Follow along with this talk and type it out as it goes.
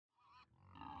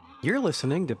You're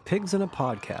listening to Pigs in a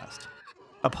Podcast,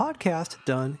 a podcast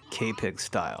done K-Pig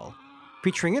style,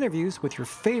 featuring interviews with your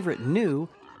favorite new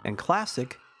and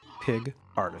classic pig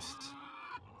artists.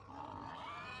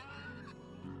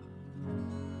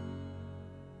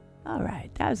 All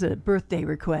right, that was a birthday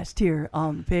request here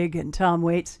on The Pig and Tom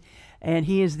Waits, and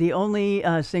he is the only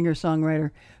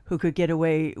singer-songwriter who could get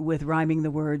away with rhyming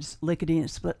the words lickety and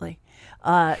splitly.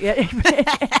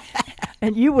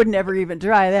 And you would never even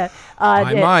try that.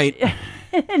 I might.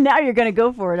 And now you're going to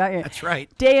go for it, aren't you? That's right.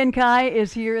 Dayan Kai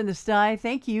is here in the sty.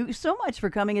 Thank you so much for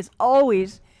coming. It's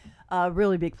always a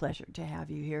really big pleasure to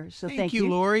have you here. So thank you.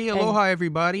 Lori. Aloha,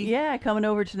 everybody. Yeah, coming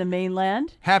over to the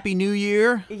mainland. Happy New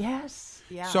Year. Yes.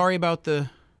 Yeah. Sorry about the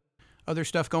other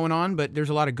stuff going on, but there's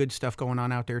a lot of good stuff going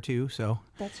on out there too. So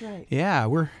that's right. Yeah,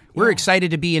 we're excited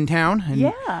to be in town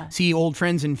and see old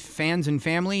friends and fans and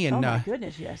family, and oh my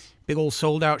goodness, yes. Big old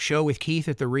sold out show with Keith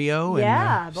at the Rio.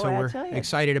 Yeah, and, boy, so I we're tell you.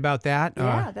 excited about that.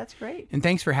 Yeah, that's great. And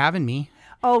thanks for having me.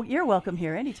 Oh, you're welcome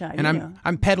here anytime. And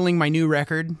I'm peddling my new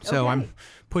record, so I'm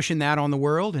pushing that on the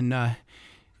world and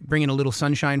bringing a little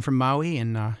sunshine from Maui.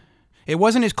 And it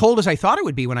wasn't as cold as I thought it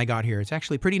would be when I got here. It's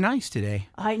actually pretty nice today.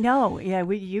 I know. Yeah,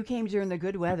 you came during the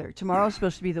good weather. Tomorrow's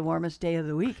supposed to be the warmest day of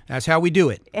the week. That's how we do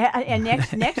it. And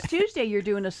next Tuesday, you're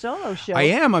doing a solo show. I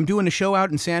am. I'm doing a show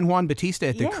out in San Juan Bautista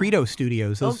at the Credo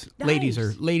Studios. Those ladies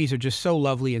are just so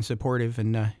lovely and supportive.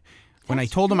 And when I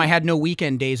told them I had no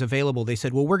weekend days available, they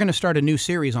said, "Well, we're going to start a new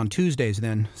series on Tuesdays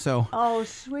then." So. Oh,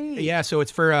 sweet. Yeah, so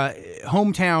it's for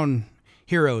hometown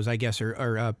heroes, I guess,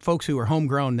 or folks who are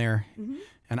homegrown there. Mm-hmm.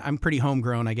 And I'm pretty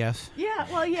homegrown, I guess. Yeah,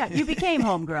 well, yeah, you became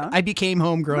homegrown. I became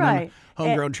homegrown. Right. I'm a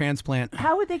homegrown transplant.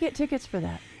 How would they get tickets for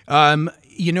that?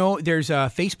 There's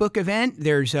a Facebook event.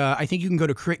 There's, I think you can go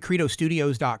to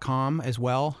credostudios.com as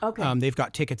well. Okay. They've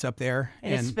got tickets up there.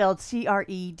 And it's spelled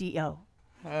Credo.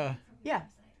 Yeah.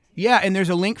 Yeah, and there's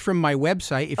a link from my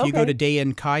website. If you go to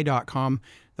dayankai.com,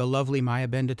 the lovely Maya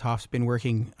Benditoff's been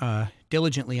working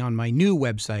diligently on my new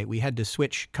website. We had to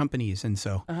switch companies, and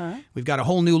so we've got a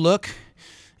whole new look.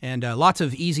 And lots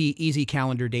of easy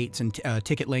calendar dates and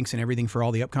ticket links and everything for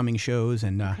all the upcoming shows.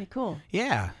 And okay, cool.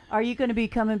 Yeah. Are you going to be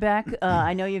coming back?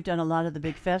 I know you've done a lot of the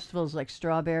big festivals like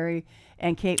Strawberry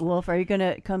and Kate Wolf. Are you going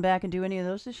to come back and do any of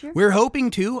those this year? We're hoping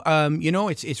to.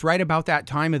 It's right about that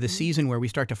time of the season where we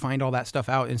start to find all that stuff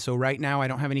out. And so right now I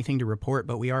don't have anything to report,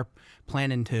 but we are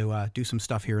planning to do some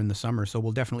stuff here in the summer. So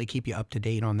we'll definitely keep you up to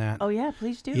date on that. Oh, yeah,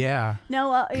 please do. Yeah.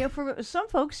 Now, for some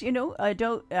folks, they know of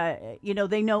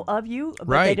you, but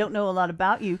right. they don't know a lot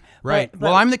about you. Right. But,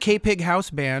 well, I'm the K-Pig House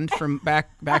Band from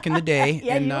back in the day.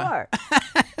 Yeah, and, you are.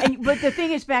 But the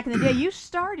thing is, back in the day, you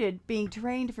started being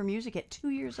trained for music at 2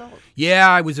 years old. Yeah,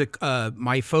 I was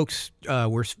my folks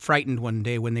were frightened one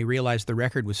day when they realized the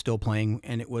record was still playing,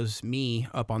 and it was me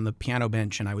up on the piano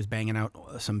bench, and I was banging out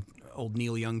some old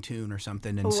Neil Young tune or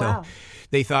something. And so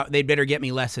they thought they'd better get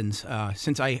me lessons.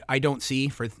 Since I don't see,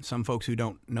 for some folks who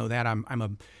don't know that, I'm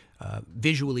a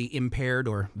visually impaired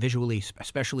or visually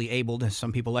especially abled, as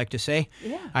some people like to say.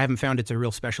 Yeah. I haven't found it's a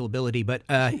real special ability. But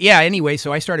anyway,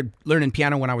 so I started learning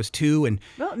piano when I was 2. And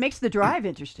well, it makes the drive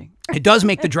interesting. It does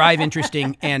make the drive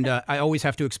interesting. And I always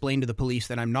have to explain to the police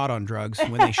that I'm not on drugs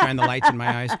when they shine the lights in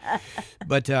my eyes.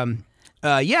 But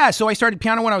so I started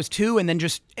piano when I was 2, and then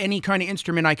just any kind of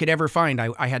instrument I could ever find,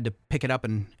 I had to pick it up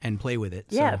and play with it.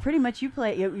 Yeah, so. Pretty much. You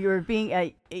were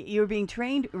being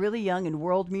trained really young in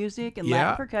world music and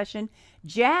Latin percussion,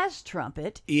 jazz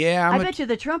trumpet. Yeah, I bet you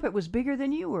the trumpet was bigger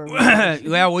than you were.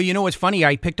 Well, you know what's funny?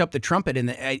 I picked up the trumpet, and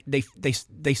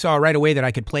they saw right away that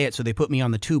I could play it, so they put me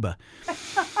on the tuba.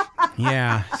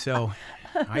 Yeah, so.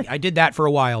 I did that for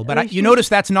a while, but you notice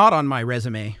that's not on my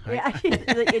resume. Yeah,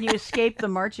 and you escaped the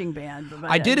marching band.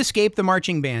 I did escape the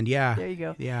marching band, yeah. There you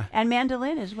go. Yeah. And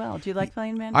mandolin as well. Do you like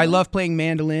playing mandolin? I love playing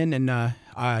mandolin, and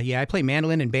I play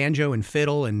mandolin and banjo and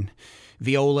fiddle and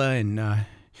viola and a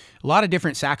lot of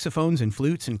different saxophones and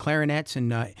flutes and clarinets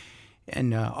and I'm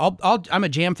a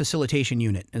jam facilitation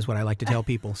unit, is what I like to tell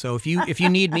people. So if you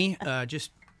need me,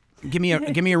 just give me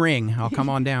a ring. I'll come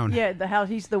on down. Yeah,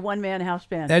 he's the one-man house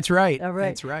band. That's right. All right.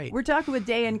 That's right. We're talking with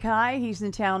Dayan Kai. He's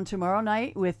in town tomorrow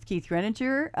night with Keith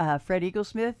Renninger, Fred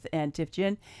Eaglesmith, and Tiff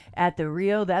Jin at the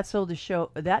Rio. That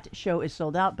show is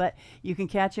sold out, but you can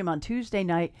catch him on Tuesday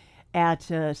night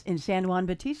in San Juan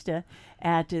Bautista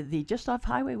at the just off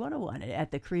Highway 101 at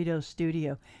the Credo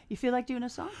Studio. You feel like doing a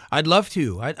song? I'd love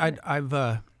to. I've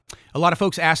a lot of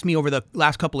folks asked me over the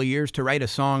last couple of years to write a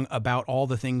song about all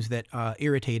the things that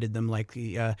irritated them, like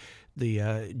the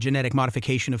genetic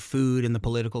modification of food and the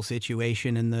political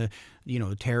situation and the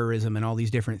terrorism and all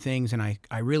these different things. And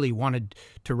I really wanted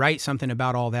to write something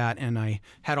about all that. And I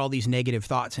had all these negative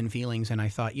thoughts and feelings. And I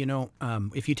thought,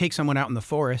 if you take someone out in the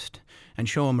forest and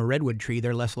show them a redwood tree,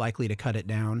 they're less likely to cut it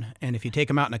down. And if you take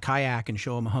them out in a kayak and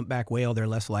show them a humpback whale, they're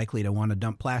less likely to want to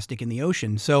dump plastic in the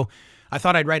ocean. So I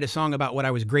thought I'd write a song about what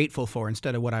I was grateful for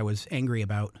instead of what I was angry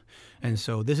about. And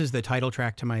so this is the title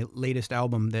track to my latest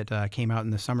album that came out in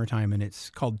the summertime, and it's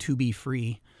called To Be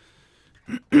Free.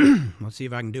 Let's see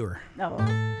if I can do her.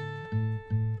 Oh.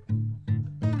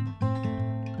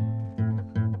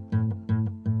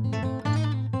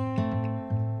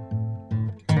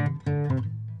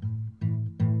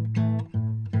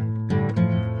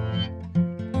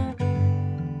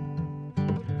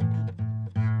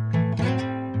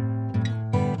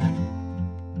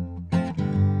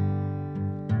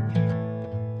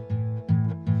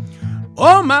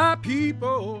 Oh, my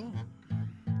people,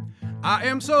 I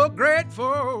am so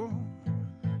grateful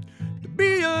to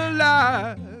be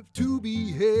alive, to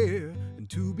be here, and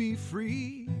to be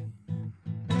free.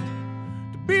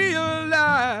 To be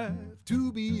alive,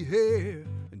 to be here,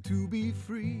 and to be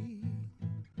free.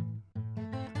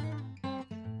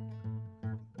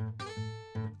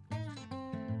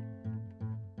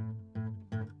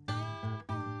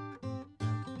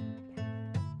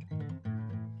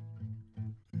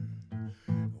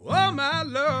 Oh, my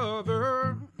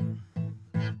lover,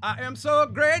 I am so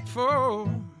grateful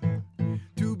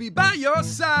to be by your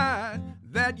side,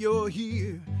 that you're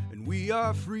here and we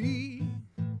are free.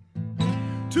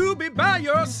 To be by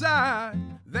your side,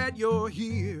 that you're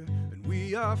here and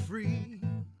we are free.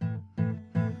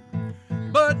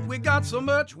 But we got so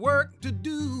much work to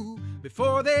do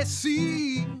before they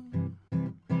see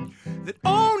that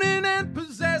owning and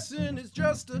possessing is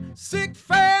just a sick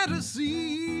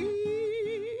fantasy.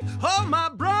 Oh, my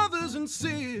brothers and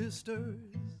sisters,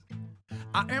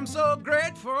 I am so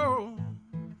grateful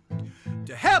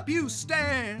to help you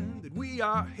stand that we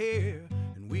are here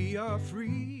and we are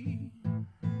free.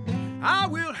 I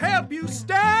will help you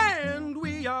stand,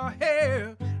 we are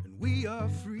here and we are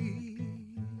free.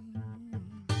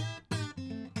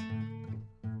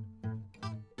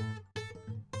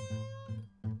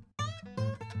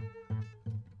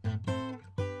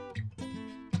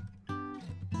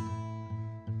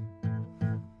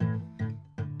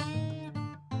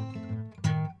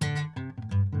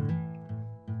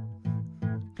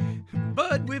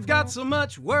 But we've got so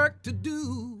much work to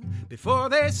do before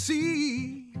they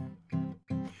see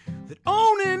that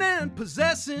owning and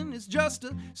possessing is just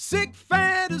a sick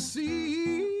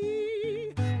fantasy.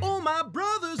 Oh, my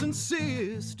brothers and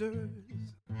sisters,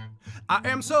 I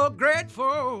am so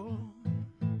grateful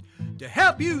to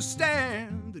help you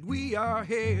stand that we are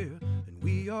here and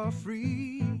we are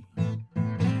free.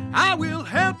 I will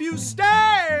help you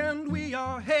stand, we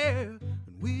are here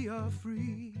and we are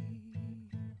free.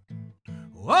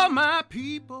 Oh, my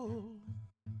people,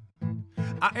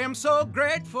 I am so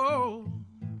grateful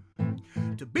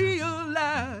to be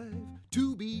alive,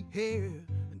 to be here,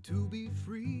 and to be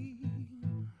free.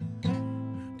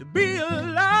 To be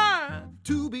alive,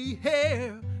 to be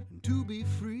here, and to be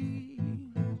free.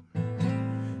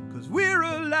 'Cause we're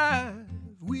alive,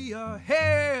 we are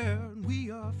here, and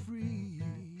we are free.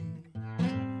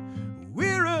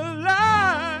 We're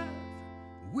alive,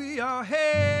 we are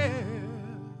here.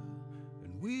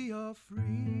 We are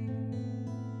free.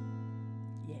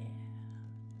 Yeah.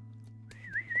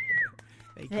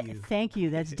 Thank you. Thank you.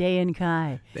 That's Day and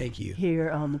Kai. Thank you. Here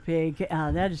on the Pig.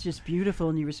 That is just beautiful.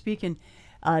 And you were speaking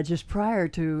just prior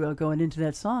to going into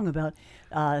that song about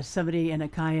somebody in a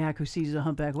kayak who sees a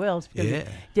humpback whale. Yeah.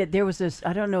 There was this,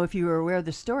 I don't know if you were aware of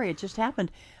the story. It just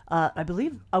happened, I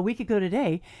believe, a week ago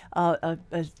today, a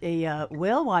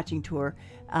whale watching tour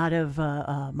out of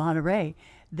Monterey.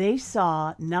 They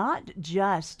saw not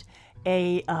just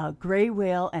a gray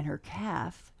whale and her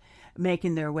calf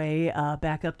making their way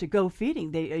back up to go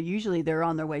feeding. They usually they're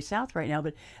on their way south right now,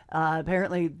 but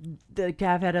apparently the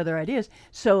calf had other ideas.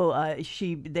 So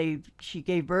she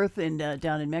gave birth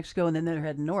down in Mexico, and then they're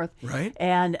heading north. Right.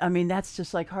 And I mean, that's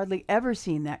just like hardly ever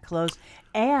seen that close.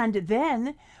 And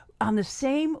then on the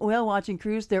same whale watching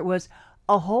cruise, there was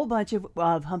a whole bunch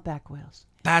of humpback whales.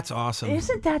 That's awesome.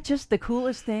 Isn't that just the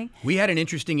coolest thing? We had an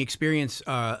interesting experience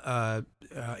on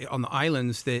the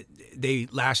islands that they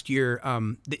last year.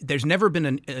 There's never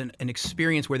been an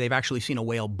experience where they've actually seen a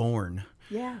whale born.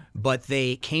 Yeah. But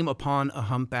they came upon a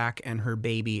humpback and her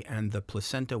baby, and the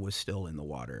placenta was still in the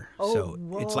water. Oh,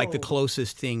 so it's like the whoa.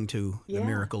 closest thing to the Yeah.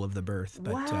 miracle of the birth.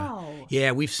 But Wow.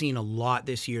 yeah, we've seen a lot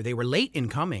this year. They were late in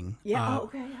coming. Yeah,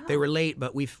 okay. They were late,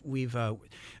 but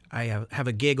I have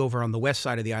a gig over on the west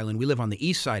side of the island. We live on the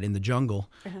east side in the jungle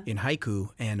in Haiku,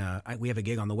 and we have a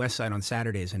gig on the west side on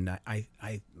Saturdays. And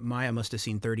Maya must have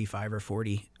seen 35 or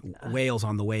 40 whales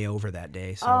on the way over that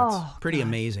day, so it's pretty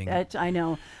amazing. I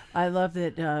know. I love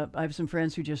that. I have some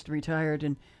friends who just retired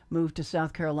and moved to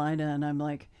South Carolina, and I'm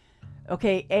like,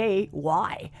 okay,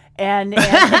 why? And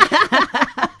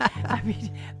I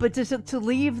mean, but to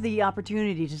leave the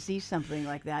opportunity to see something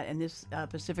like that in this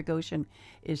Pacific Ocean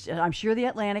is, I'm sure the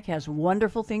Atlantic has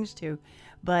wonderful things too,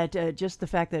 but just the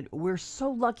fact that we're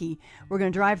so lucky, we're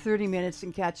going to drive 30 minutes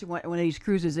and catch one of these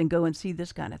cruises and go and see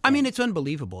this kind of thing. I mean, it's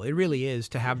unbelievable. It really is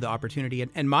to have the opportunity.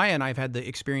 And Maya and I have had the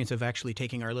experience of actually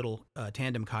taking our little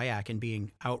tandem kayak and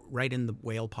being out right in the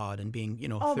whale pod and being,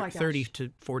 30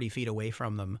 to 40 feet away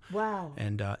from them. Wow.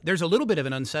 And there's a little bit of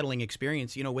an unsettling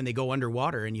experience, when they go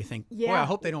underwater and you think, boy, I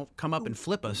hope they don't come up and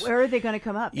flip us. Where are they going to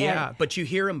come up? Yeah, but you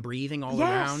hear them breathing all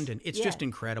around, and it's just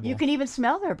incredible. You can even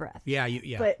smell their breath.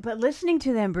 Yeah. But listening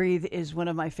to them breathe is one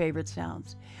of my favorite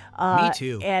sounds. Me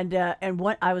too. And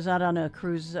what I was out on a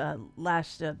cruise within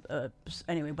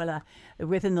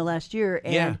the last year,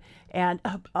 and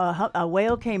a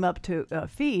whale came up to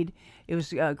feed. It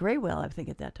was a gray whale, I think,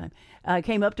 at that time.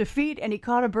 Came up to feed, and he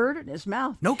caught a bird in his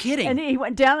mouth. No kidding. And he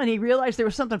went down, and he realized there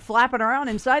was something flapping around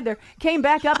inside there. Came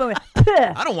back up and went,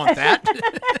 Pah! I don't want that. And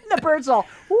the bird's all,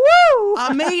 woo!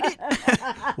 I made it.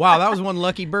 Wow, that was one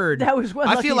lucky bird. That was one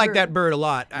I lucky feel like bird. that bird a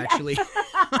lot, actually.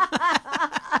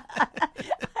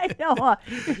 I know.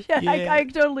 I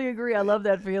totally agree. I love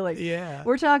that feeling. Yeah.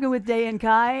 We're talking with Day and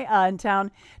Kai in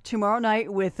town tomorrow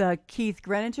night with Keith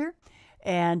Greninger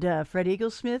and Fred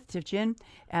Eaglesmith, Tiff Chin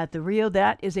at the Rio.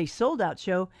 That is a sold-out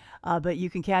show, but you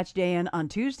can catch Dayan on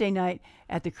Tuesday night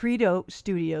at the Credo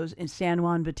Studios in San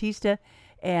Juan Bautista.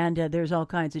 And there's all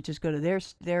kinds of, just go to their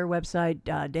website,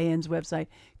 Dayan's website,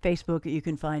 Facebook. You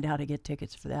can find how to get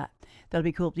tickets for that. That'll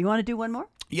be cool. Do you want to do one more?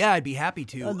 Yeah, I'd be happy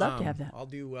to. I'd love to have that.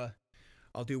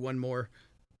 I'll do one more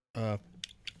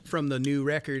from the new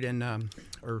record, and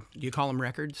or do you call them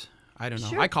records? I don't know.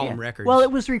 Sure, I call them records. Well,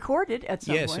 it was recorded at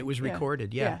some point. Yes, it was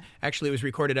recorded. Yeah. Actually, it was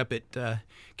recorded up at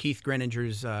Keith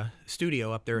Greninger's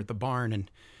studio up there at the barn, and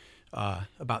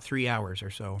about 3 hours or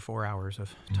so, 4 hours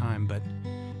of time. But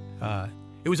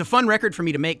it was a fun record for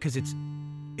me to make because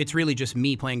it's really just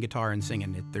me playing guitar and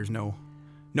singing. There's no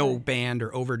band or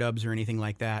overdubs or anything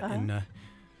like that, and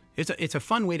it's a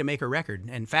fun way to make a record,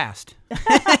 and fast.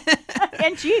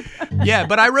 And cheap. Yeah,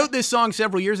 but I wrote this song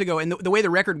several years ago, and the way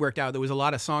the record worked out, there was a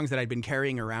lot of songs that I'd been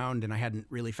carrying around, and I hadn't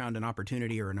really found an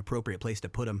opportunity or an appropriate place to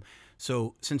put them.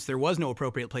 So since there was no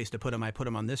appropriate place to put them, I put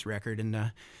them on this record.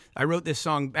 And I wrote this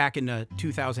song back in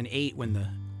 2008 when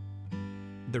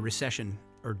the recession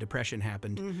or depression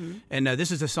happened. Mm-hmm. And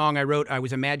this is a song I wrote. I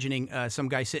was imagining some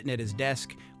guy sitting at his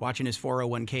desk watching his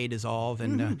 401k dissolve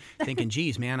and thinking,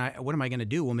 geez, man, what am I going to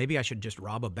do? Well, maybe I should just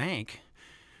rob a bank.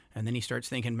 And then he starts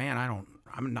thinking, man,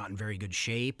 I'm not in very good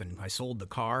shape, and I sold the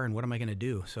car, and what am I going to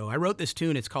do? So I wrote this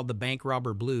tune. It's called The Bank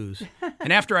Robber Blues.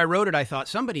 And after I wrote it, I thought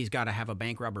somebody's got to have a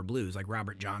bank robber blues, like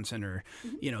Robert Johnson or,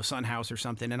 Son House or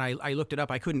something. And I looked it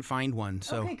up. I couldn't find one.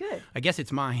 So okay, good. I guess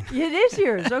it's mine. It is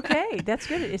yours. Okay, that's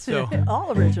good. It's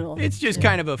all original. It's just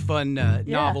kind of a fun,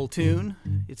 novel tune.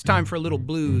 It's time for a little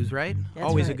blues, right? That's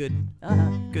Always right.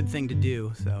 a good thing to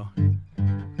do. So.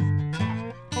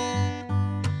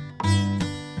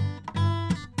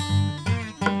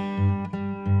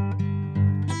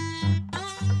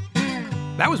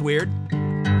 That was weird.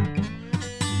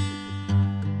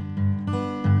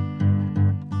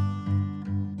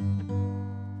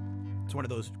 It's one of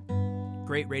those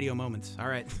great radio moments. All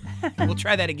right. We'll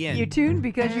try that again. You tune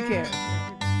because you care.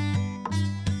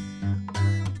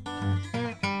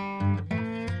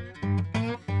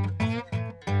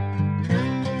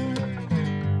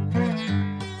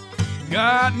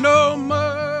 Got no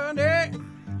money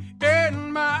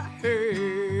in my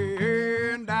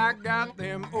hand. I got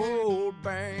them old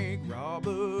bank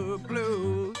robber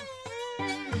blues.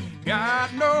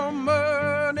 Got no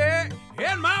money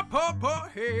in my pawpaw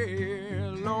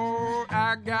head. Lord,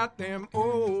 I got them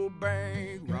old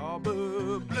bank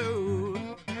robber blues.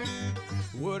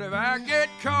 What if I get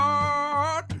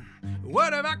caught?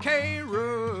 What if I can't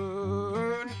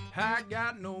run? I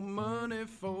got no money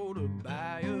for to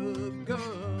buy a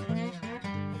gun.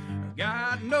 I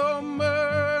got no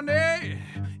money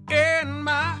in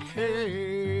my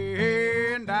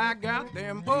hand. I got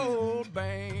them old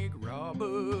bank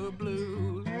robber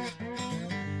blues.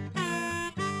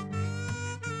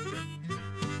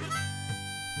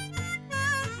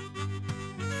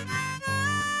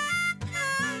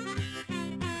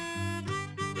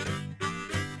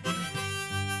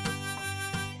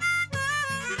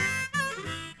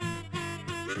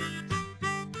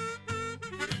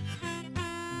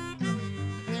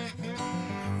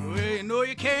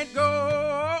 you can't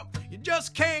go, you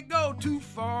just can't go too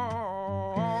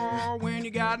far when you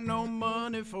got no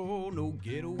money for no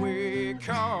getaway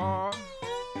car.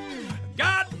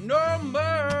 Got no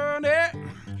money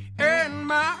in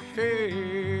my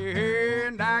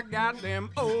hand, I got them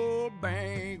old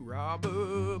bank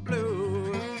robber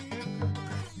blues.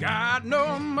 Got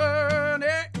no money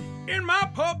in my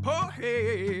poor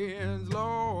hands,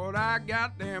 Lord, I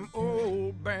got them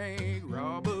old bank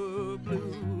robber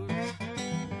blues.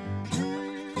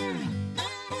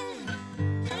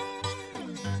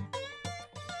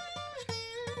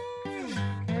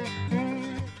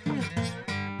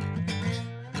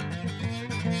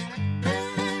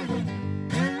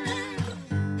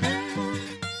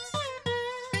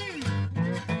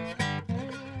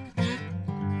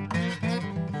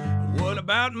 What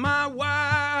about my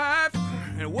wife?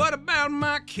 And what about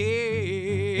my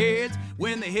kids?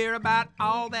 When they hear about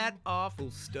all that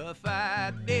awful stuff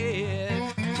I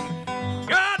did.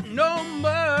 Got no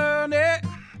money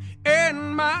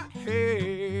in my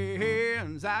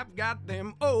hands, I've got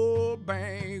them old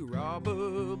bank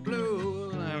robber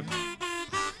blues.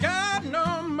 Got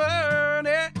no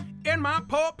money in my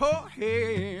poor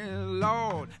hands,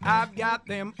 Lord, I've got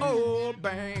them old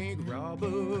bank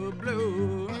robber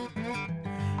blues.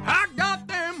 I got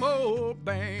them old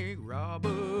bank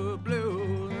robber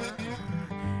blues.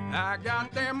 I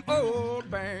got them old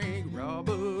bank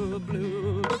robber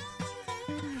blues.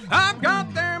 I've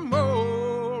got them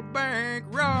old bank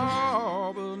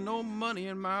robber, no money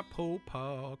in my poor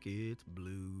pockets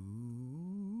blue.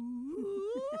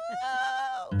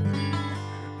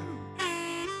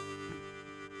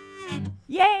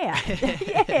 Yeah,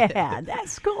 yeah,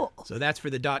 that's cool. So that's for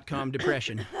the .com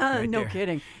depression. Right No there.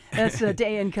 kidding. That's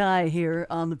Day and Kai here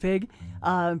on The Pig,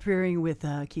 appearing with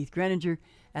Keith Greninger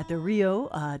at the Rio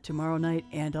tomorrow night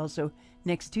and also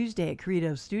next Tuesday at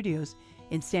Credo Studios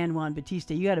in San Juan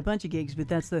Bautista. You got a bunch of gigs, but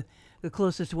that's the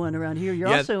closest one around here.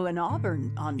 You're also in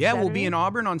Auburn on Yeah, Saturday? we'll be in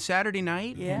Auburn on Saturday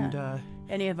night. Yeah. And,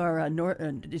 Any of our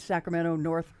Sacramento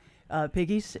North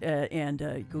piggies, and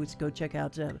go check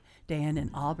out Dan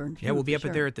in Auburn. yeah, we'll be for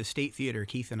up there at the State Theater,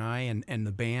 Keith and I and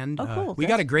the band. Oh, cool. We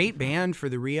got a great band for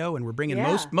the Rio, and we're bringing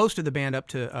Yeah. most of the band up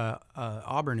to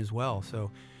Auburn as well.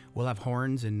 So we'll have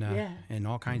horns and Yeah. and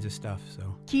all kinds of stuff.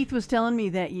 So Keith was telling me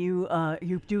that you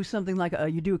do something like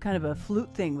you do kind of a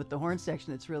flute thing with the horn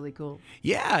section. That's really cool.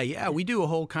 yeah, we do a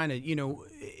whole kind of,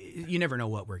 you never know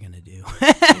what we're gonna do,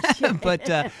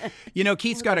 but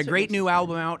Keith's got a great new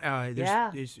album out.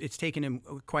 It's taken him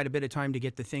quite a bit of time to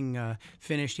get the thing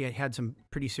finished. He had some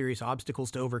pretty serious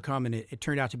obstacles to overcome, and it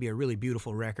turned out to be a really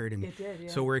beautiful record. And It did, yeah.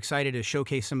 so we're excited to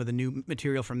showcase some of the new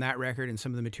material from that record and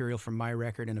some of the material from my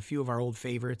record and a few of our old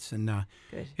favorites. And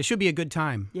Good. it should be a good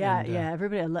time. Yeah, And, yeah.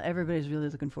 Everybody's really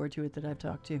looking forward to it that I've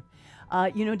talked to.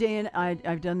 Dan,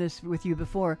 I've done this with you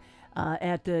before.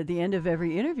 At the end of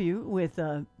every interview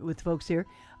with folks here,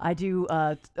 I do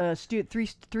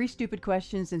three stupid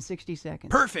questions in 60 seconds.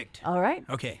 Perfect. All right.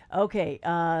 Okay. Okay.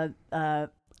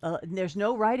 There's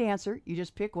no right answer. You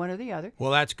just pick one or the other.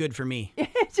 Well, that's good for me.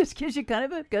 It just gives you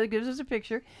gives us a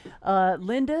picture.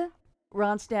 Linda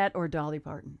Ronstadt or Dolly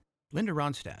Parton. Linda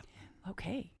Ronstadt.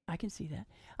 Okay, I can see that.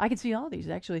 I can see all these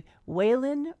actually.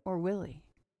 Waylon or Willie.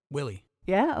 Willie.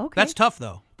 Yeah. Okay. That's tough,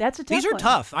 though. That's a tough These are one.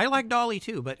 tough. I like Dolly,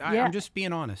 too, but Yeah. I'm just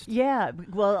being honest. Yeah.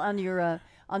 Well, on your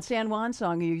on San Juan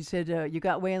song, you said you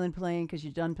got Waylon playing because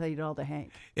you done played all the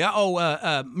Hank. Yeah.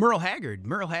 Oh, Merle Haggard.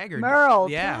 Merle.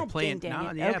 Yeah, God playing. dang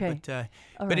it. Yeah, Okay. but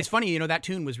right. it's funny. That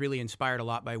tune was really inspired a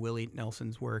lot by Willie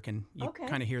Nelson's work, and you Okay.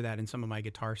 kind of hear that in some of my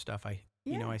guitar stuff. I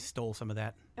stole some of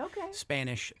that Okay.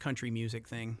 Spanish country music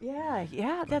thing. Yeah.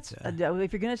 That's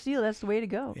if you're gonna steal, that's the way to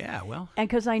go. Yeah. Well. And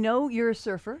because I know you're a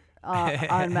surfer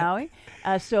on Maui,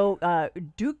 so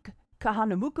Duke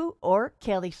Kahanamoku or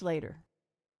Kelly Slater.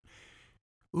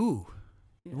 Ooh.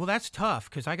 Well, that's tough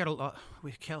because I got a lot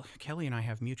with Kelly and I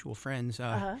have mutual friends.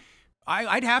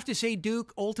 I'd have to say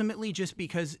Duke ultimately just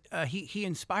because he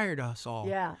inspired us all.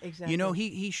 Yeah, exactly.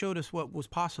 He showed us what was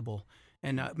possible.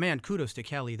 And man, kudos to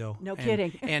Kelly though. No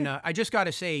kidding. And I just got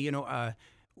to say,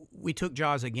 we took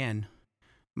Jaws again,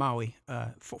 Maui.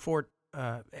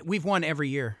 We've won every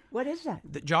year. What is that?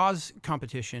 The Jaws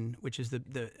competition, which is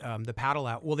the paddle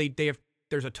out. Well, they have.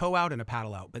 There's a tow out and a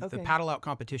paddle out, but the paddle out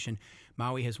competition,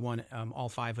 Maui has won all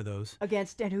 5 of those.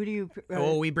 Against, and who do you?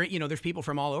 We bring. There's people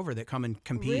from all over that come and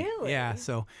compete. Really? Yeah.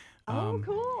 So.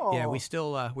 Cool. Yeah, we're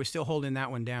still holding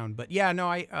that one down, but yeah,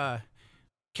 no,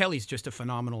 Kelly's just a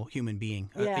phenomenal human being.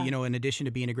 Yeah. In addition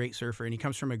to being a great surfer, and he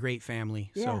comes from a great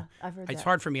family. Yeah, so I've heard it's that.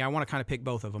 hard for me. I want to kind of pick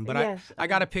both of them, but Yes, I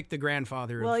got to pick the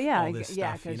grandfather of Well, yeah, all this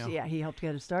yeah, stuff. because he helped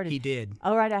get it started. He did.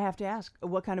 All right, I have to ask,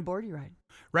 what kind of board do you ride?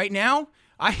 Right now,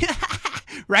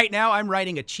 right now I'm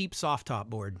riding a cheap soft top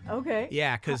board. Okay.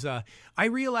 Yeah, because I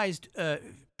realized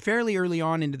fairly early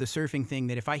on into the surfing thing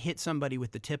that if I hit somebody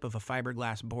with the tip of a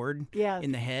fiberglass board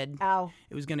in the head, Ow.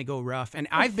 it was going to go rough. And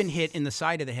I've been hit in the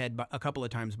side of the head a couple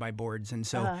of times by boards, and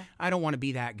so I don't want to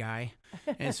be that guy.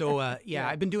 And so,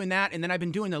 I've been doing that, and then I've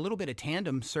been doing a little bit of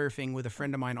tandem surfing with a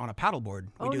friend of mine on a paddleboard.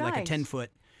 We do like a nice. 10-foot.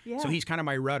 Yeah. So he's kind of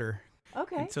my rudder.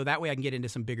 Okay. And so that way I can get into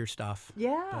some bigger stuff.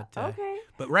 Yeah. But, okay.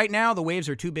 But right now the waves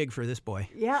are too big for this boy.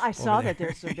 Yeah, I saw that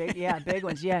there's some big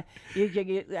ones. Yeah,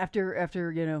 you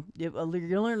after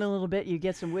you learn a little bit, you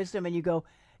get some wisdom, and you go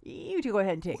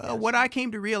ahead and take. Well, those. what I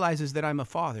came to realize is that I'm a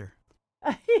father.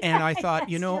 And I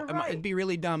thought, you're right. it'd be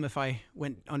really dumb if I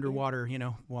went underwater,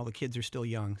 while the kids are still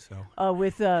young. So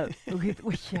with yeah,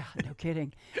 no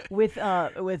kidding. With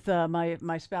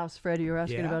my spouse Freddie, you're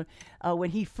asking about when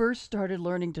he first started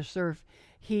learning to surf.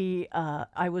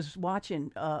 I was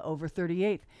watching over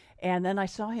 38th, and then I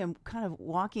saw him kind of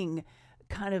walking,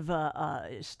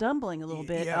 stumbling a little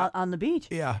bit on the beach.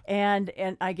 Yeah. And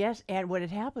I guess what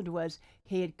had happened was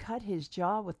he had cut his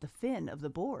jaw with the fin of the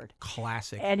board.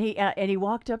 Classic. And he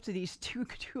walked up to these two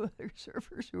other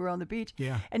surfers who were on the beach.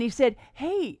 Yeah. And he said,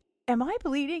 "Hey, am I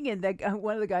bleeding?" And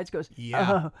one of the guys goes, Yeah.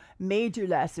 "Oh, major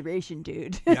laceration,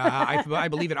 dude." Yeah, I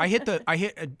believe it. I hit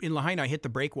in Lahaina. I hit the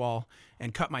break wall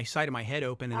and cut my side of my head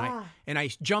open, and I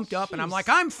jumped up and I'm like,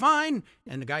 "I'm fine."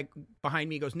 And the guy behind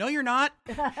me goes, "No, you're not."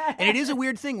 And it is a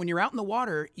weird thing when you're out in the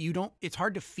water. It's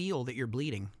hard to feel that you're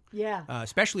bleeding. Yeah.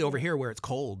 Especially over here where it's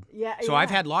cold. Yeah. So I've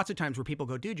had lots of times where people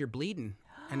go, "Dude, you're bleeding."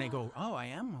 And they go, "Oh, I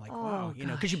am." I'm like, wow,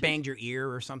 because you banged your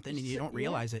ear or something and you don't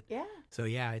realize it. Yeah. So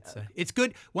it's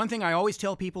good. One thing I always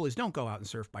tell people is don't go out and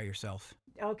surf by yourself.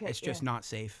 Okay. It's just not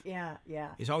safe. Yeah. Yeah.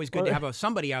 It's always good to have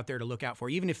somebody out there to look out for,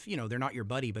 even if they're not your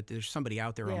buddy, but there's somebody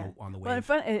out there on the wave.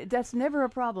 Well, that's never a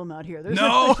problem out here. There's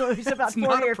there's about it's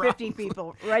not 40 a or 50 problem.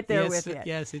 people right there yes, with you.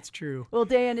 Yes, it's true. Well,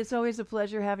 Dan, it's always a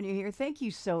pleasure having you here. Thank you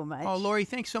so much. Oh, Lori,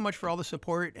 thanks so much for all the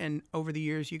support and over the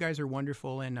years. You guys are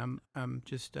wonderful, and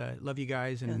just love you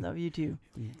guys and I love you too.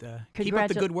 And, keep up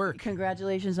the good work.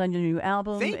 Congratulations on your new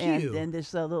album. Thank you. And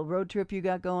this little road trip you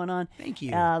got going on. Thank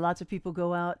you. Lots of people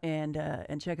go out and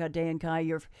check out Day and Kai.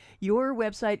 Your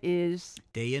website is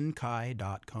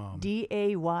DayandKai.com.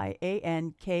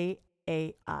 DayandKai.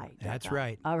 That's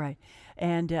right. All right.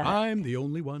 And I'm the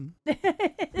only one.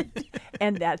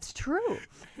 and that's true.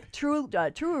 True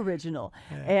original.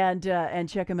 And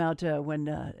check him out when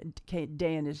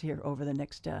Dayan is here over the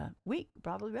next week,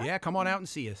 probably. Right? Yeah, come on out and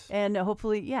see us. And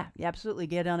hopefully, absolutely,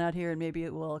 get on out here and maybe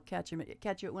we'll catch you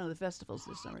at one of the festivals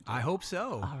this summer. Too. I hope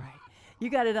so. All right. You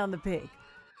got it on the pig.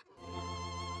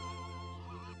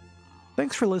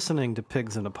 Thanks for listening to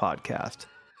Pigs in a Podcast.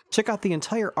 Check out the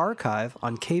entire archive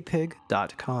on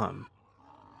kpig.com.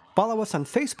 Follow us on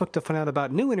Facebook to find out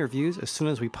about new interviews as soon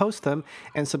as we post them,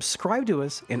 and subscribe to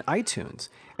us in iTunes,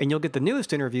 and you'll get the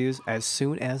newest interviews as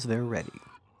soon as they're ready.